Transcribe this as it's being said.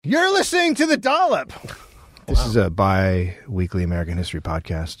You're listening to The Dollop. This is a bi-weekly American history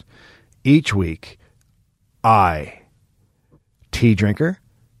podcast. Each week, tea drinker.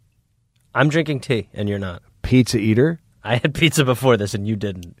 I'm drinking tea, and you're not. Pizza eater. I had pizza before this, and you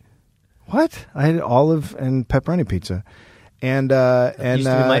didn't. What? I had olive and pepperoni pizza. And used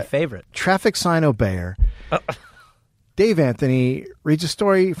to be my favorite. Traffic sign obeyer. Dave Anthony reads a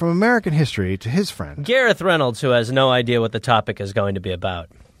story from American history to his friend Gareth Reynolds, who has no idea what the topic is going to be about.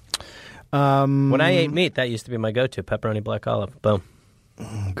 When I ate meat, that used to be my go-to, pepperoni black olive. Boom.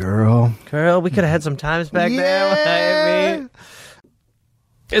 Girl, we could have had some times back there when I ate meat.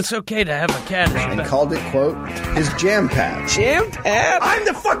 It's okay to have a cat. And called it, quote, his jam pad. Jam pad? I'm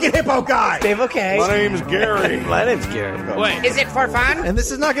the fucking hippo guy! Dave, okay. My name's Gary. My name's Gary. Wait. Is it for fun? And this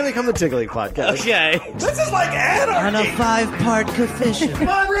is not going to become the Tiggly podcast. Okay. This is like anarchy! On a 5-part coefficient.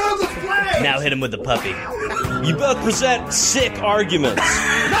 My room is playing! Now hit him with the puppy. You both present sick arguments.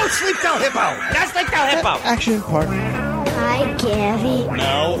 No sleep till hippo! No sleep till hippo. Action part. Hi, Gary.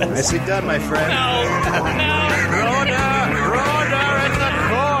 No. Nicely done, my friend. Roder in the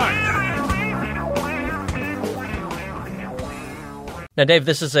court. Now, Dave,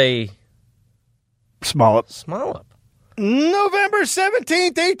 this is a small up. November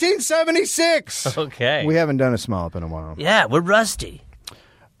 17th, 1876. Okay. We haven't done a small up in a while. Yeah, we're rusty.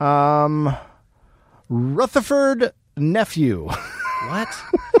 Rutherford Nephew. What?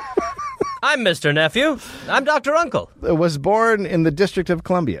 I'm Mr. Nephew. I'm Dr. Uncle. Was born in the District of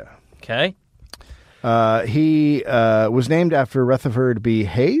Columbia. Okay. He was named after Rutherford B.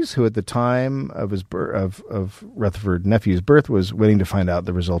 Hayes, who at the time of his of Rutherford Nephew's birth was waiting to find out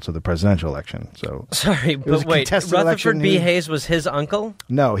the results of the presidential election. So sorry, but wait, Rutherford B. Hayes was his uncle?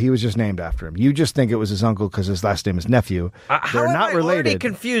 No, he was just named after him. You just think it was his uncle because his last name is Nephew. They're not related. Already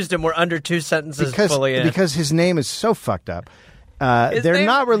confused, and we're under two sentences fully in. Because his name is so fucked up. They're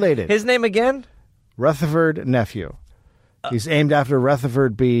not related. His name again? Rutherford Nephew. He's named after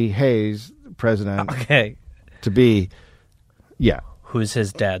Rutherford B. Hayes, president. Okay. To be, Who's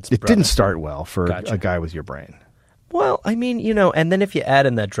his dad's It brother? didn't start well for Gotcha. a guy with your brain. Well, I mean, and then if you add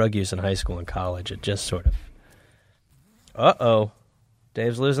in that drug use in high school and college, it just sort of... Uh-oh.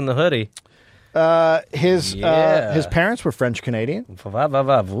 Dave's losing the hoodie. His parents were French-Canadian.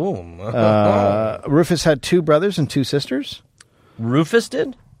 Vroom. Rufus had 2 brothers and 2 sisters. Rufus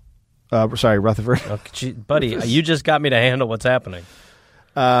did? Sorry, Rutherford. Oh, buddy, you just got me to handle what's happening.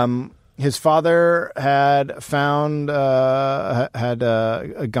 His father had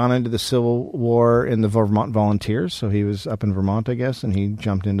gone into the Civil War in the Vermont Volunteers, so he was up in Vermont, I guess, and he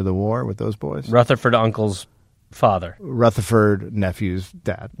jumped into the war with those boys. Rutherford Uncle's father. Rutherford Nephew's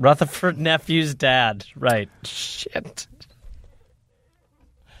dad. Rutherford Nephew's dad, right. Shit.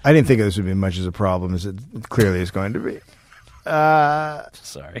 I didn't think this would be much as a problem as it clearly is going to be.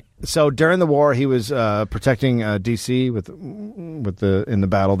 Sorry. So during the war, he was protecting D.C. in the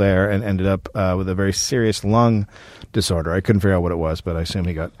battle there, and ended up with a very serious lung disorder. I couldn't figure out what it was, but I assume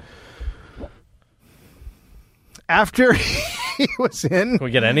he got. After he was in, Can we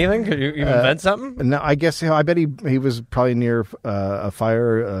get anything? Could you invent something? No, I guess I bet he was probably near a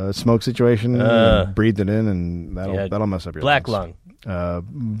fire smoke situation, breathed it in, and that'll mess up your black lungs.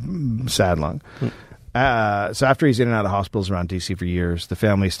 lung, sad lung. So after he's in and out of hospitals around D.C. for years, the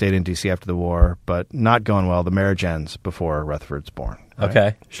family stayed in D.C. after the war, but not going well. The marriage ends before Rutherford's born. Right?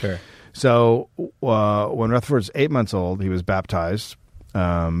 Okay, sure. So when Rutherford's 8 months old, he was baptized,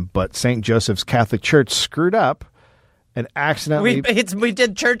 but St. Joseph's Catholic Church screwed up and accidentally... We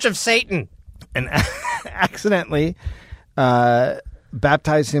did Church of Satan. And accidentally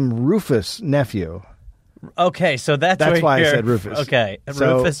baptized him Rufus Nephew. Okay, so that's why I said Rufus. Okay,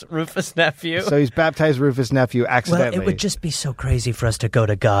 So- Rufus Nephew. So he's baptized Rufus Nephew accidentally. Well, it would just be so crazy for us to go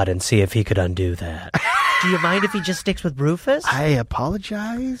to God and see if he could undo that. Do you mind if he just sticks with Rufus? I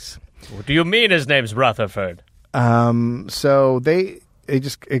apologize. What do you mean his name's Rutherford? So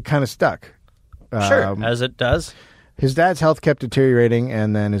it kind of stuck. Sure, as it does. His dad's health kept deteriorating,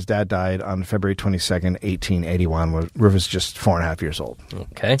 and then his dad died on February 22nd, 1881, when Rufus just 4.5 years old.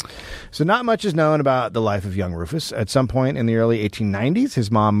 Okay. So not much is known about the life of young Rufus. At some point in the early 1890s, his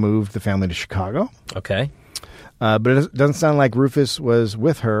mom moved the family to Chicago. Okay. But it doesn't sound like Rufus was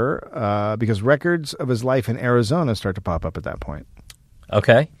with her because records of his life in Arizona start to pop up at that point.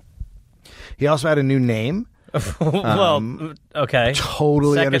 Okay. He also had a new name. Well, okay.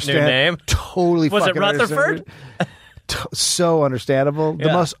 Totally Second understand. new name. Totally Was it fucking Rutherford? So understandable. The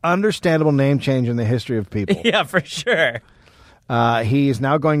Yeah. most understandable name change in the history of people. Yeah, for sure. He is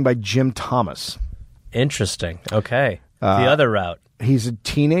now going by Jim Thomas. Interesting. Okay. The other route. He's a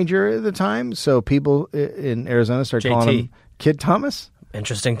teenager at the time, so people in Arizona start calling him Kid Thomas.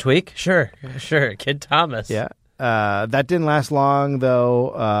 Interesting tweak. Sure. Kid Thomas. Yeah. That didn't last long,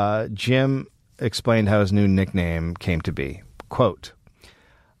 though. Jim explained how his new nickname came to be. Quote,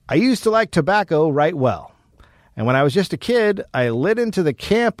 I used to like tobacco right well. And when I was just a kid, I lit into the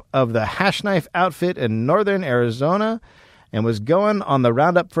camp of the Hash Knife outfit in northern Arizona and was going on the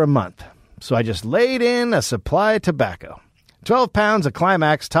roundup for a month. So I just laid in a supply of tobacco. 12 pounds of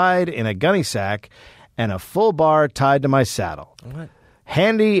Climax tied in a gunny sack and a full bar tied to my saddle. What?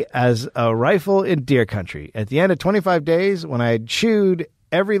 Handy as a rifle in deer country. At the end of 25 days, when I had chewed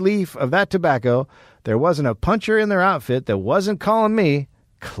every leaf of that tobacco, there wasn't a puncher in their outfit that wasn't calling me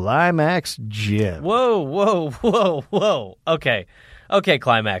Climax Jim. Whoa. Okay,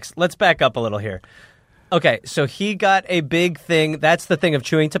 Climax. Let's back up a little here. Okay, so he got a big thing. That's the thing of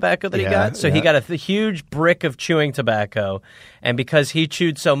chewing tobacco that he got. So he got a huge brick of chewing tobacco, and because he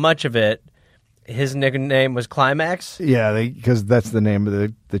chewed so much of it, his nickname was Climax? Yeah, because that's the name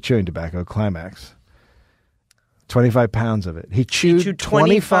of the chewing tobacco, Climax. 25 pounds of it. He chewed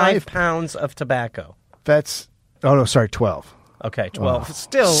 25 pounds of tobacco. That's, oh no, sorry, 12. Okay, 12.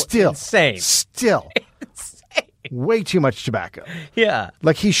 Still insane. Still. Way too much tobacco. Yeah.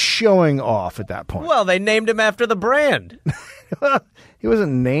 Like he's showing off at that point. Well, they named him after the brand. He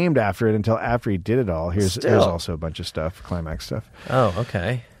wasn't named after it until after he did it all. Here's also a bunch of stuff, Climax stuff. Oh,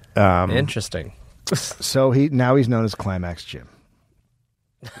 okay. Interesting. So he's known as Climax Jim.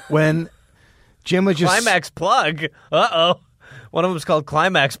 When Jim was just... Climax Plug? Uh-oh. One of them's called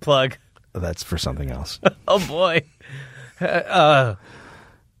Climax Plug. That's for something else. Oh, boy.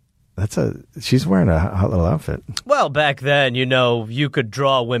 She's wearing a hot little outfit. Well, back then, you could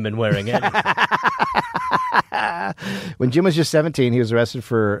draw women wearing anything. When Jim was just 17, he was arrested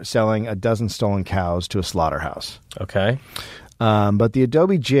for selling a dozen stolen cows to a slaughterhouse. Okay. But the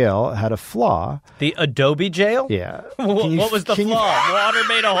Adobe jail had a flaw. The Adobe jail? Yeah. What was the flaw? Water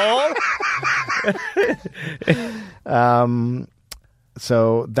made a hole?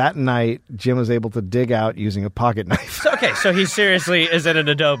 So that night, Jim was able to dig out using a pocket knife. Okay, so he seriously is in an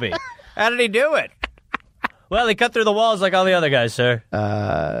Adobe. How did he do it? Well, he cut through the walls like all the other guys, sir.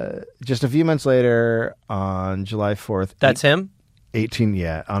 Just a few months later, on July 4th... That's him? On July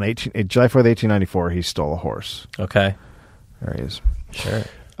 4th, 1894, he stole a horse. Okay. There he is. Sure.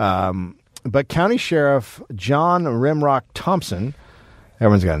 But County Sheriff John Rimrock Thompson,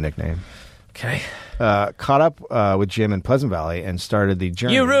 everyone's got a nickname, okay, caught up with Jim in Pleasant Valley and started the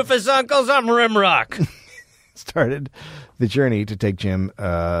journey. You Rufus uncles, I'm Rimrock. Started the journey to take Jim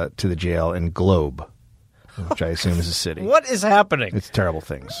to the jail in Globe, which I assume is a city. What is happening? It's terrible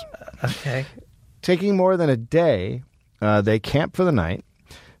things. Okay. Taking more than a day, they camped for the night.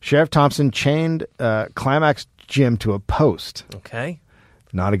 Sheriff Thompson chained Climax Jim to a post. Okay.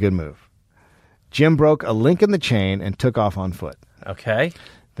 Not a good move. Jim broke a link in the chain and took off on foot. Okay.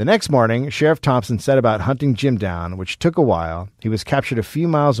 The next morning, Sheriff Thompson set about hunting Jim down, which took a while. He was captured a few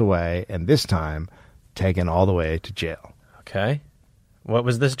miles away, and this time, taken all the way to jail. Okay. What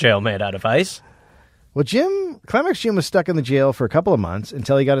was this jail made out of, ice? Well, Climax Jim was stuck in the jail for a couple of months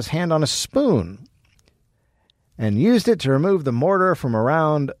until he got his hand on a spoon and used it to remove the mortar from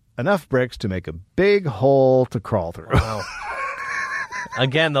around enough bricks to make a big hole to crawl through. Wow.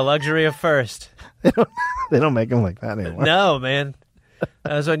 Again, the luxury of first. They don't make them like that anymore. No, man.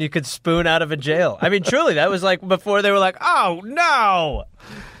 That was when you could spoon out of a jail. I mean, truly, that was like before they were like, oh, no.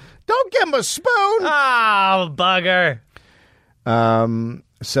 Don't give him a spoon. Oh, bugger.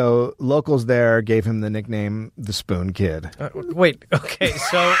 So locals there gave him the nickname the Spoon Kid. Wait, okay,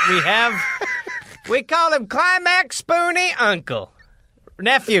 so we call him Climax Spoony Uncle.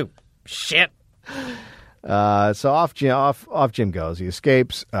 Nephew. Shit. So off Jim goes. He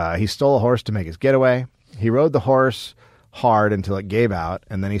escapes. He stole a horse to make his getaway. He rode the horse hard until it gave out,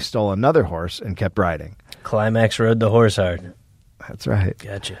 and then he stole another horse and kept riding. Climax rode the horse hard. That's right.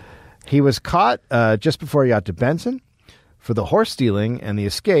 Gotcha. He was caught just before he got to Benson. For the horse stealing and the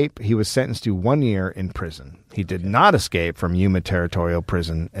escape, he was sentenced to 1 year in prison. He did not escape from Yuma Territorial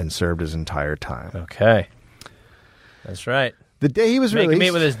Prison and served his entire time. Okay. That's right. The day he was released... Making me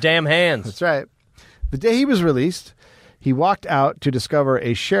with his damn hands. That's right. The day he was released, he walked out to discover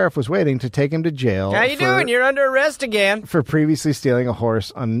a sheriff was waiting to take him to jail. How you doing? You're under arrest again. For previously stealing a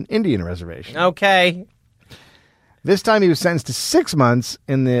horse on an Indian reservation. Okay. This time he was sentenced to 6 months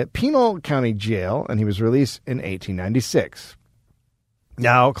in the Pinal County Jail, and he was released in 1896.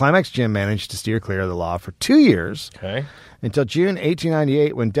 Now, Climax Jim managed to steer clear of the law for 2 years, until June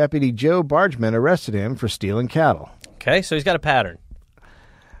 1898 when Deputy Joe Bargeman arrested him for stealing cattle. Okay, so he's got a pattern.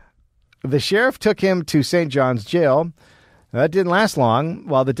 The sheriff took him to St. John's Jail, That didn't last long.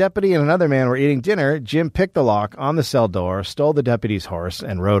 While the deputy and another man were eating dinner, Jim picked the lock on the cell door, stole the deputy's horse,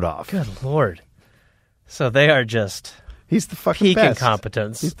 and rode off. Good Lord. So they are just He's the fucking peak best.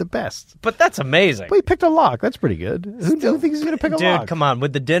 incompetence. He's the best. But that's amazing. Well, he picked a lock. That's pretty good. Who thinks he's going to pick a lock? Dude, come on.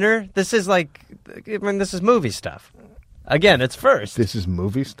 With the dinner, this is like, I mean, this is movie stuff. Again, it's first. This is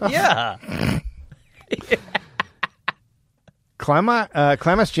movie stuff? Yeah.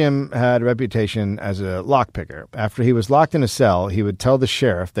 Climax Jim had a reputation as a lockpicker. After he was locked in a cell, he would tell the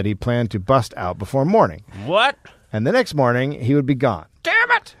sheriff that he planned to bust out before morning. What? And the next morning, he would be gone.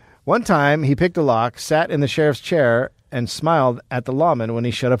 Damn it! One time, he picked a lock, sat in the sheriff's chair, and smiled at the lawman when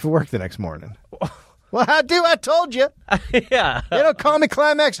he showed up for work the next morning. Well, how do? I told you. Yeah. You don't call me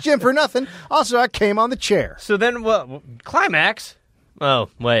Climax Jim for nothing. Also, I came on the chair. So then, what? Climax? Oh,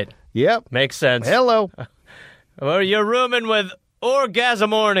 wait. Yep. Makes sense. Hello. Well, you're rooming with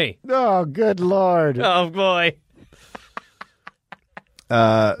Orgasmorny. Oh, good Lord. Oh, boy.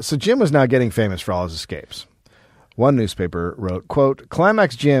 So Jim was now getting famous for all his escapes. One newspaper wrote, quote,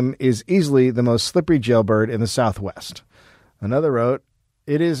 Climax Jim is easily the most slippery jailbird in the Southwest. Another wrote,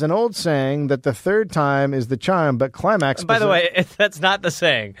 it is an old saying that the third time is the charm, but Climax... By the way, that's not the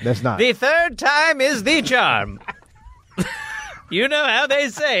saying. That's not. The third time is the charm. You know how they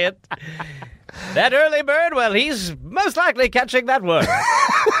say it. That early bird, well, he's most likely catching that worm.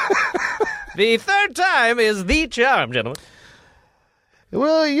 The third time is the charm, gentlemen.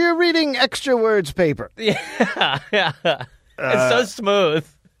 Well, you're reading extra words paper. Yeah. It's so smooth.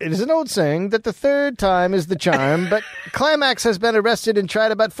 It is an old saying that the third time is the charm, but Climax has been arrested and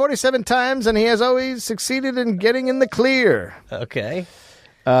tried about 47 times, and he has always succeeded in getting in the clear. Okay.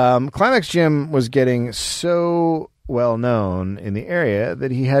 Climax Jim was getting so well known in the area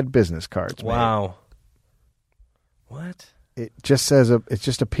that he had business cards made. Wow. What? It just says it's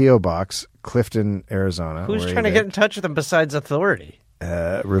just a P.O. box, Clifton, Arizona. Who's trying to get in touch with him besides authority?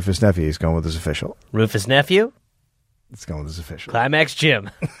 Rufus Nephew. He's going with his official. Rufus Nephew? It's going with his official. Climax Jim.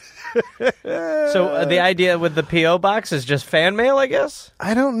 So the idea with the P.O. box is just fan mail, I guess?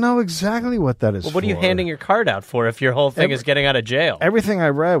 I don't know exactly what that is Well, what are you for. handing your card out for if your whole thing is getting out of jail? Everything I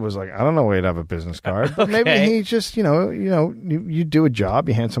read was like, I don't know why you'd have a business card. But maybe he just, you do a job,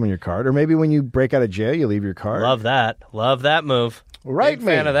 you hand someone your card. Or maybe when you break out of jail, you leave your card. Love that. Love that move. Right, Big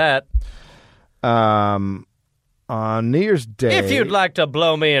fan of that. On New Year's Day. If you'd like to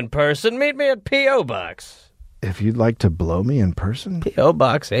blow me in person, meet me at P.O. Box. If you'd like to blow me in person? P.O.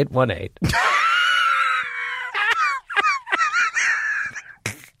 Box 818.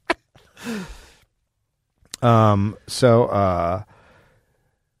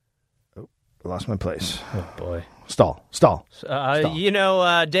 Lost my place. Oh, boy. Stall.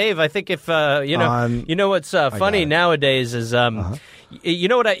 Dave, I think if, you know what's funny nowadays is, you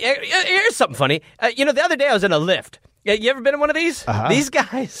know what, here's something funny. The other day I was in a lift. You ever been in one of these? Uh-huh. These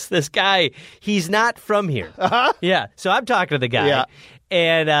guys, this guy, he's not from here. Uh-huh. Yeah, so I'm talking to the guy. Yeah.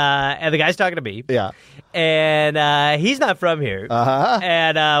 And the guy's talking to me. Yeah. And he's not from here. Uh-huh.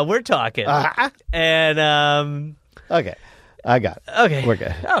 And we're talking. Uh-huh. And, Okay. I got it. okay. We're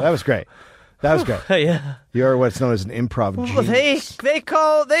good. Oh. That was great. Yeah. You're what's known as an improv Well, genius. they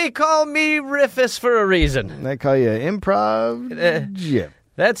call me Rufus for a reason. They call you improv Jim.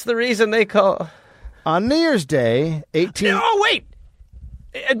 That's the reason they call. On New Year's Day, 18... Oh wait,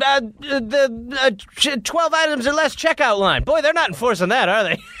 the 12 items or less checkout line. Boy, they're not enforcing that, are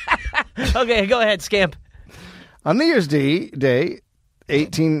they? Okay, go ahead, Scamp. On New Year's Day,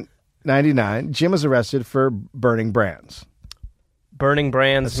 1899, Jim was arrested for burning brands. Burning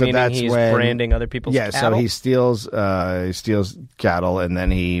brands, So meaning that's he's when- branding other people's Yeah, cattle? so he steals cattle, and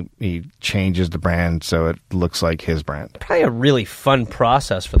then he changes the brand so it looks like his brand. Probably a really fun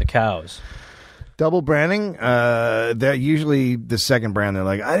process for the cows. Double branding, they're usually the second brand. They're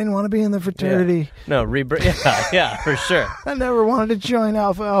like, I didn't want to be in the fraternity. No, yeah, for sure. I never wanted to join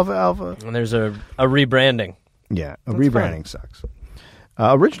Alpha. And there's a rebranding. Yeah, rebranding sucks.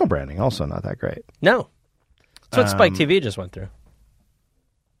 Original branding, also not that great. No. That's what Spike TV just went through.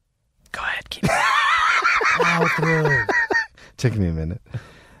 Go ahead, keep plow through. Took me a minute.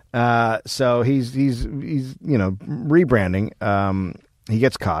 So he's rebranding. He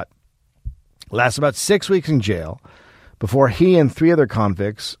gets caught. Lasts about 6 weeks in jail before he and 3 other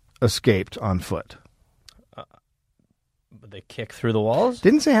convicts escaped on foot. Would they kick through the walls?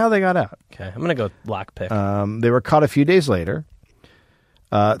 Didn't say how they got out. Okay, I'm going to go lockpick. They were caught a few days later.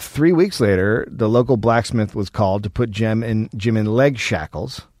 3 weeks later, the local blacksmith was called to put Jim in leg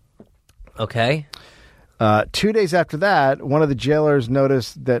shackles. Okay. 2 days after that, one of the jailers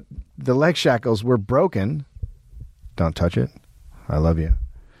noticed that the leg shackles were broken. Don't touch it. I love you.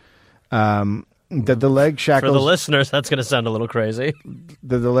 that the leg For shackles the listeners, that's going to sound a little crazy.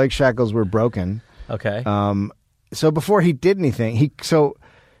 that the leg shackles were broken. Okay. So before he did anything,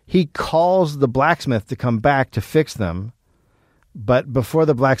 he calls the blacksmith to come back to fix them. But before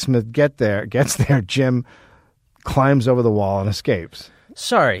the blacksmith gets there, Jim climbs over the wall and escapes.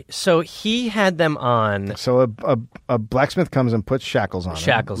 Sorry. So he had them on So a blacksmith comes and puts shackles on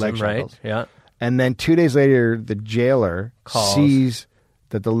shackles, him, leg right? shackles. Yeah. And then 2 days later, the jailer Calls. sees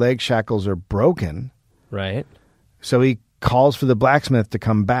that the leg shackles are broken. Right. So he calls for the blacksmith to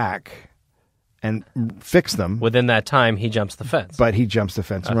come back and fix them. Within that time, he jumps the fence. But he jumps the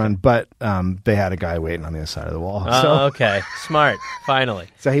fence and run. But they had a guy waiting on the other side of the wall. Oh, okay. Smart. Finally.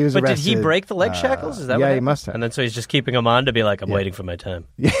 So he was But arrested. did he break the leg shackles? Is that what yeah, he happened? must have. And then so he's just keeping them on to be like, I'm waiting for my time.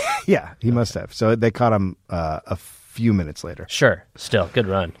 Yeah, he must have. So they caught him a few minutes later. Sure. Still, good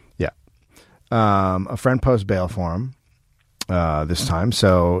run. Yeah. A friend posts bail for him this time.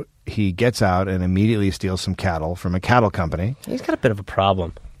 So he gets out and immediately steals some cattle from a cattle company. He's got a bit of a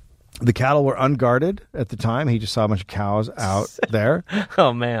problem. The cattle were unguarded at the time. He just saw a bunch of cows out there.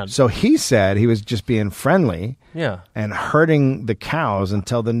 Oh, man. So he said he was just being friendly Yeah. and herding the cows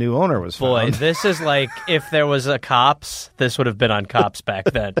until the new owner was Boy, found. this is like if there was a cops, this would have been on cops back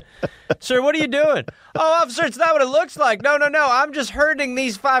then. Sir, what are you doing? Oh, officer, it's not what it looks like. No. I'm just herding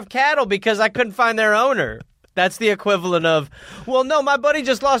these 5 cattle because I couldn't find their owner. That's the equivalent of, well, no, my buddy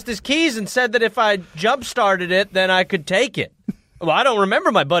just lost his keys and said that if I jump-started it, then I could take it. Well, I don't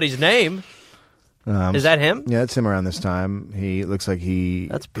remember my buddy's name. Is that him? Yeah, it's him around this time. He looks like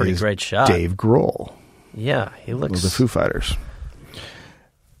That's a pretty is great shot. Dave Grohl Yeah, he looks... of the Foo Fighters.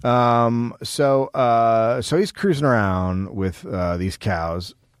 So he's cruising around with these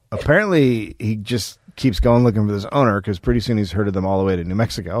cows. Apparently, he just keeps going looking for this owner because pretty soon he's herded them all the way to New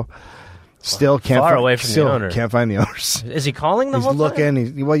Mexico. Still can't Far away from the owner. Can't find the owners. Is he calling the He's whole time?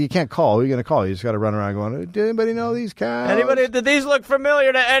 looking. Well, you can't call. Who are you going to call? You just got to run around going, "Did anybody know these cows?" Anybody? Did these look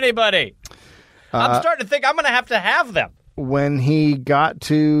familiar to anybody? I'm starting to think I'm going to have them. When he got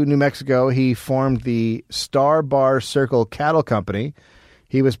to New Mexico, he formed the Star Bar Circle Cattle Company.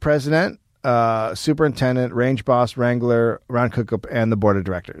 He was president, superintendent, range boss, wrangler, round cook-up, and the board of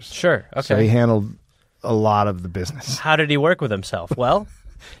directors. Sure. Okay. So he handled a lot of the business. How did he work with himself? Well,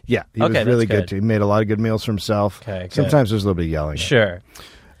 Yeah, he Okay, was really that's good. good. He made a lot of good meals for himself. Okay, good. Sometimes there's a little bit of yelling. sure.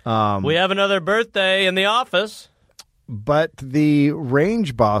 We have another birthday in the office. But the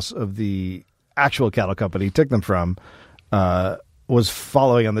range boss of the actual cattle company he took them from was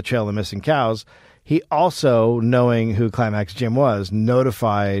following on the trail of the missing cows. He also, knowing who Climax Jim was,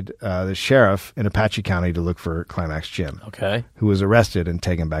 notified the sheriff in Apache County to look for Climax Jim, Okay. who was arrested and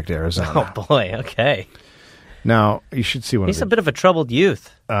taken back to Arizona. Oh, boy. Okay. Now, you should see one He's a of bit of a troubled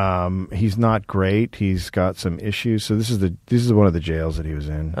youth. the... He's not great. He's got some issues. So this is one of the jails that he was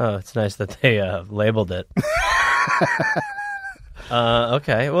in. Oh, it's nice that they labeled it.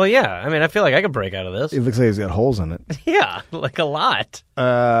 Okay. Well, yeah. I mean, I feel like I could break out of this. It looks like he's got holes in it. Yeah, like a lot.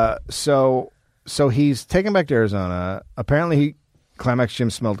 So he's taken back to Arizona. Apparently, Climax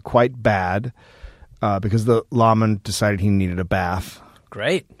Jim smelled quite bad because the lawman decided he needed a bath.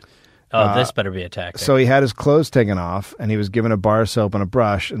 Great. Oh, this better be a tactic. So he had his clothes taken off, and he was given a bar of soap and a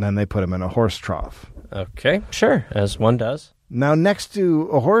brush, and then they put him in a horse trough. Okay, sure, as one does. Now, next to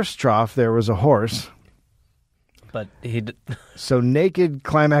a horse trough, there was a horse. But he... So naked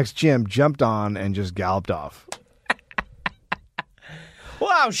Climax Jim jumped on and just galloped off.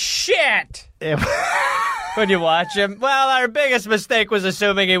 Wow, shit! When you watch him, well, our biggest mistake was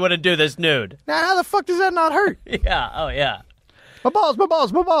assuming he wouldn't do this nude. Now, how the fuck does that not hurt? Yeah, oh yeah. My balls, my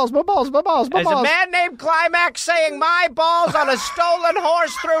balls, my balls, my balls, my balls, my There's a balls. man named Climax saying my balls on a stolen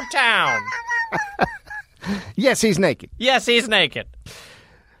horse through town. Yes, he's naked. Yes, he's naked.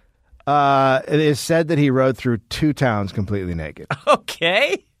 It is said that he rode through 2 towns completely naked.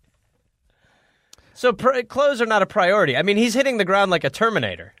 Okay. So clothes are not a priority. I mean, he's hitting the ground like a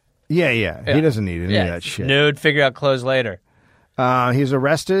Terminator. Yeah. He doesn't need any of that shit. Nude, figure out clothes later. He's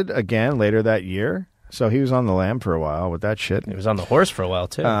arrested again later that year. So he was on the lam for a while with that shit. He was on the horse for a while,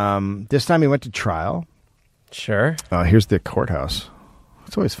 too. This time he went to trial. Sure. Here's the courthouse.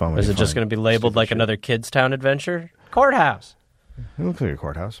 It's always fun. Is it just going to be labeled like another Kids Town adventure? Courthouse. It looks like a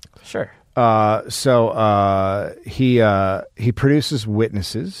courthouse. Sure. So he produces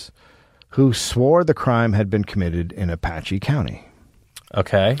witnesses who swore the crime had been committed in Apache County.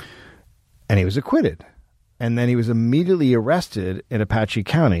 Okay. And he was acquitted. And then he was immediately arrested in Apache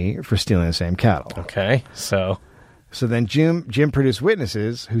County for stealing the same cattle. Okay. So then Jim produced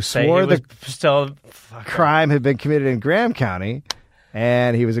witnesses who say swore he was the still crime had been committed in Graham County,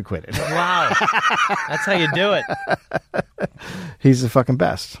 and he was acquitted. Wow. That's how you do it. He's the fucking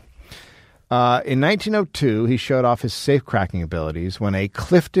best. In 1902, he showed off his safe-cracking abilities when a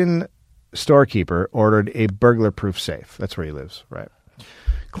Clifton storekeeper ordered a burglar-proof safe. That's where he lives, right?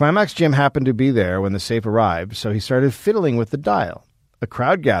 Climax Jim happened to be there when the safe arrived, so he started fiddling with the dial. A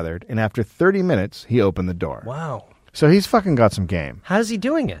crowd gathered, and after 30 minutes, he opened the door. Wow. So he's fucking got some game. How's he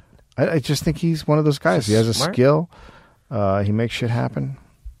doing it? I just think he's one of those guys. He has a Smart. skill. He makes shit happen.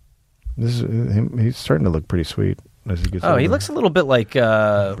 He's starting to look pretty sweet as he gets older. He looks a little bit like,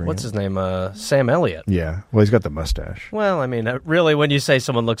 what's his name, Sam Elliott. Yeah. Well, he's got the mustache. Well, I mean, really, when you say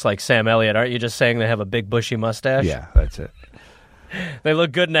someone looks like Sam Elliott, aren't you just saying they have a big bushy mustache? Yeah, that's it. They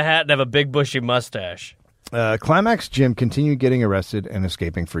look good in a hat and have a big bushy mustache. Climax Jim continued getting arrested and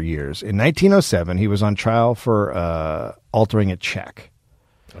escaping for years. In 1907, he was on trial for altering a check.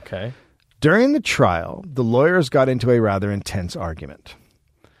 Okay. During the trial, the lawyers got into a rather intense argument.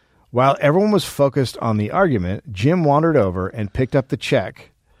 While everyone was focused on the argument, Jim wandered over and picked up the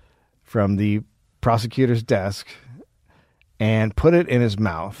check from the prosecutor's desk and put it in his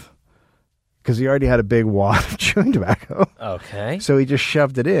mouth because he already had a big wad of chewing tobacco. Okay. So he just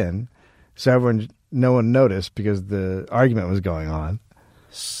shoved it in so no one noticed because the argument was going on.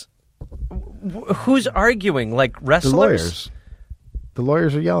 Who's arguing? Like wrestlers? The lawyers. The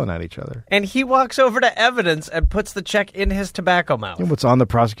lawyers are yelling at each other. And he walks over to evidence and puts the check in his tobacco mouth. And what's on the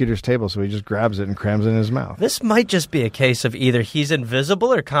prosecutor's table, so he just grabs it and crams it in his mouth. This might just be a case of either he's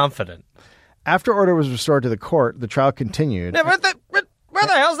invisible or confident. After order was restored to the court, the trial continued. Where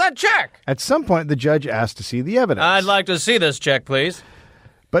the hell's that check? At some point, the judge asked to see the evidence. I'd like to see this check, please.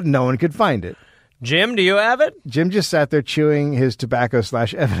 But no one could find it. Jim, do you have it? Jim just sat there chewing his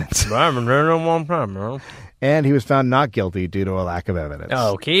tobacco/evidence. And he was found not guilty due to a lack of evidence.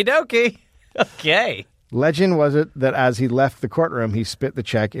 Okie dokie. Okay. Legend was it that as he left the courtroom, he spit the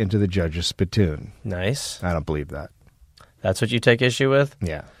check into the judge's spittoon. Nice. I don't believe that. That's what you take issue with?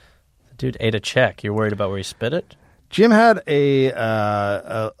 Yeah. The dude ate a check. You're worried about where he spit it? Jim had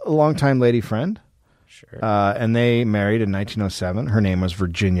a longtime lady friend. Sure. And they married in 1907. Her name was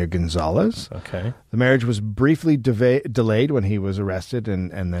Virginia Gonzalez. Okay. The marriage was briefly delayed when he was arrested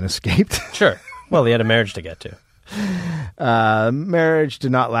and then escaped. Sure. Well, he had a marriage to get to. Marriage did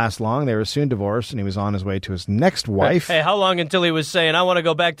not last long. They were soon divorced, and he was on his way to his next wife. Hey, how long until he was saying, I want to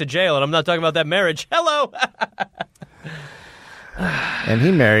go back to jail, and I'm not talking about that marriage. Hello! And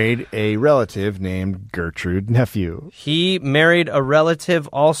he married a relative named Gertrude Nephew. He married a relative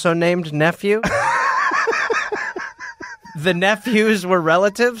also named Nephew? The nephews were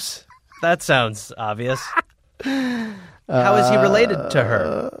relatives? That sounds obvious. How is he related to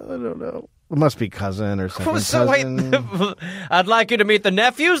her? I don't know. It must be cousin or something. So wait, I'd like you to meet the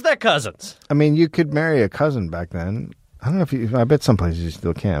nephews. They're cousins. I mean, you could marry a cousin back then. I don't know if you. I bet some places you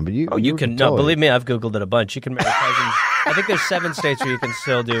still can, but you. Oh, you can. Totally. No, believe me, I've Googled it a bunch. You can marry cousins. I think there's 7 states where you can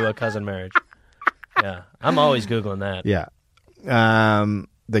still do a cousin marriage. Yeah, I'm always Googling that. Yeah.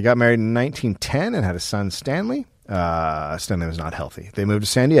 They got married in 1910 and had a son, Stanley. Stanley was not healthy. They moved to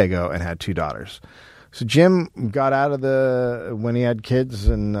San Diego and had 2 daughters. So Jim got out of when he had kids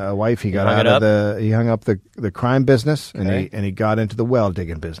and a wife, he hung up the crime business and he got into the well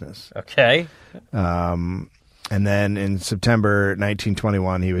digging business. Okay. And then in September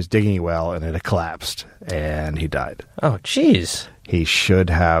 1921, he was digging a well and it had collapsed and he died. Oh, jeez. He should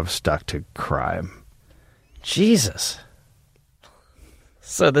have stuck to crime. Jesus.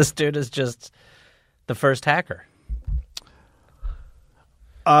 So this dude is just the first hacker.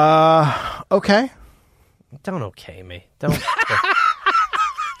 Okay. Don't okay me. Don't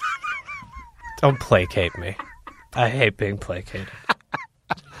placate me. I hate being placated.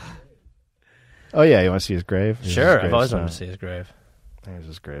 Oh, yeah. You want to see his grave? Sure. I've always wanted to see his grave. There's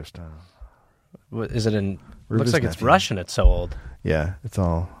his gravestone. What, is it in... Rubens looks like it's Nephew. Russian. It's so old. Yeah. It's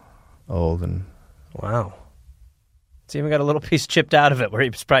all old and... Wow. It's even got a little piece chipped out of it where he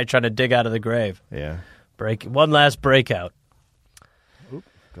was probably trying to dig out of the grave. Yeah. One last breakout. Oop,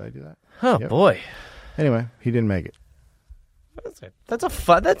 did I do that? Oh, Yep. boy. Anyway, he didn't make it. That's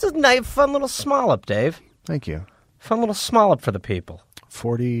a nice, fun little small up, Dave. Thank you. Fun little small up for the people.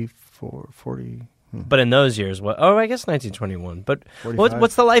 40. But in those years, I guess 1921. But 45?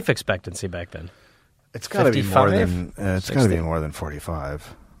 what's the life expectancy back then? It's got to be more 55? than. It's got to be more than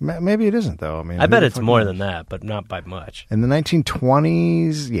 45. Maybe it isn't though. I mean, I bet who the it's fuck more knows? than that, but not by much. In the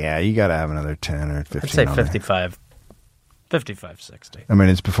 1920s, yeah, you got to have another 10 or 15. I'd say on there. 55, 60. I mean,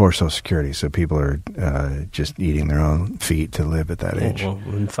 it's before Social Security, so people are just eating their own feet to live at that age. Well,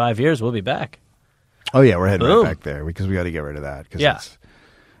 in 5 years, we'll be back. Oh yeah, we're heading Boom. right back there because we got to get rid of that. Cause Yeah.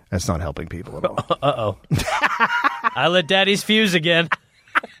 that's not helping people at all. Uh-oh. I lit Daddy's fuse again.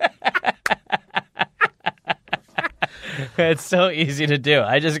 It's so easy to do.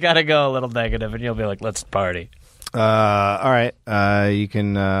 I just got to go a little negative, and you'll be like, let's party. All right. You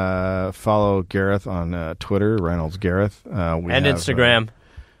can follow Gareth on Twitter, Reynolds Gareth. And Instagram.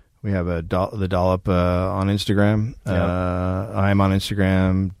 We have the Dollop on Instagram. Yep. I'm on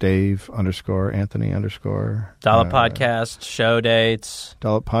Instagram, Dave_Anthony_. Dollop Podcast, show dates.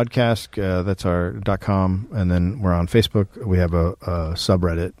 Dollop Podcast, that's our .com. And then we're on Facebook. We have a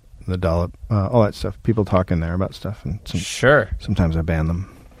subreddit, the Dollop, all that stuff. People talk in there about stuff. And Sure. Sometimes I ban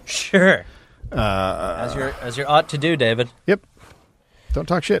them. Sure. As you're ought to do, David. Yep. Don't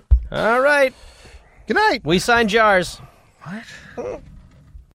talk shit. All right. Good night. We sign jars. What?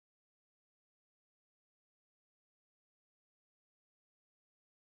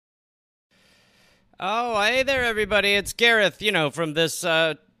 Oh, hey there, everybody. It's Gareth, from this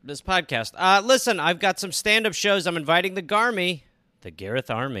podcast. Listen, I've got some stand-up shows I'm inviting the Garmy, the Gareth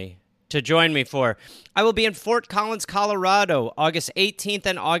Army, to join me for. I will be in Fort Collins, Colorado, August 18th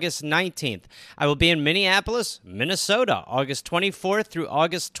and August 19th. I will be in Minneapolis, Minnesota, August 24th through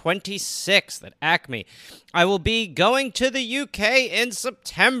August 26th at Acme. I will be going to the UK in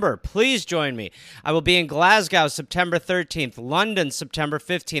September. Please join me. I will be in Glasgow, September 13th, London, September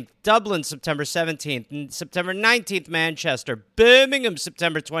 15th, Dublin, September 17th, and September 19th, Manchester, Birmingham,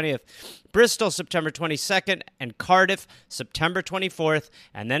 September 20th, Bristol, September 22nd, and Cardiff, September 24th.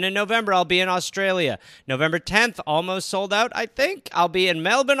 And then in November, I'll be in Australia. November 10th, almost sold out, I think. I'll be in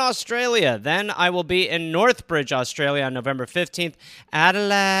Melbourne, Australia. Then I will be in Northbridge, Australia on November 15th.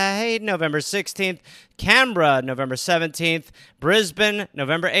 Adelaide, November 16th. Canberra, November 17th. Brisbane,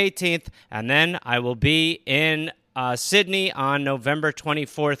 November 18th. And then I will be in Sydney on November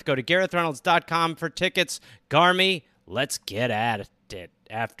 24th. Go to GarethReynolds.com for tickets. Garmy, let's get at it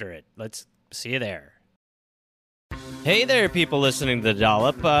after it. Let's see you there. Hey there, people listening to the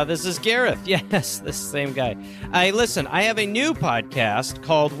Dollop. This is Gareth. Yes, this same guy. Listen, I have a new podcast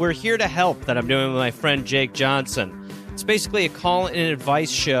called We're Here to Help that I'm doing with my friend Jake Johnson. It's basically a call-in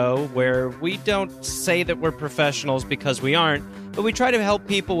advice show where we don't say that we're professionals because we aren't, but we try to help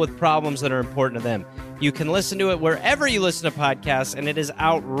people with problems that are important to them. You can listen to it wherever you listen to podcasts, and it is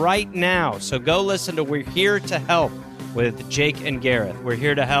out right now. So go listen to We're Here to Help with Jake and Gareth. We're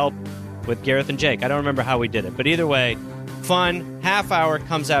Here to Help with Gareth and Jake. I don't remember how we did it, but either way, fun, half hour,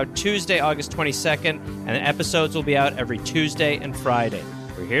 comes out Tuesday, August 22nd, and the episodes will be out every Tuesday and Friday.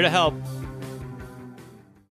 We're here to help.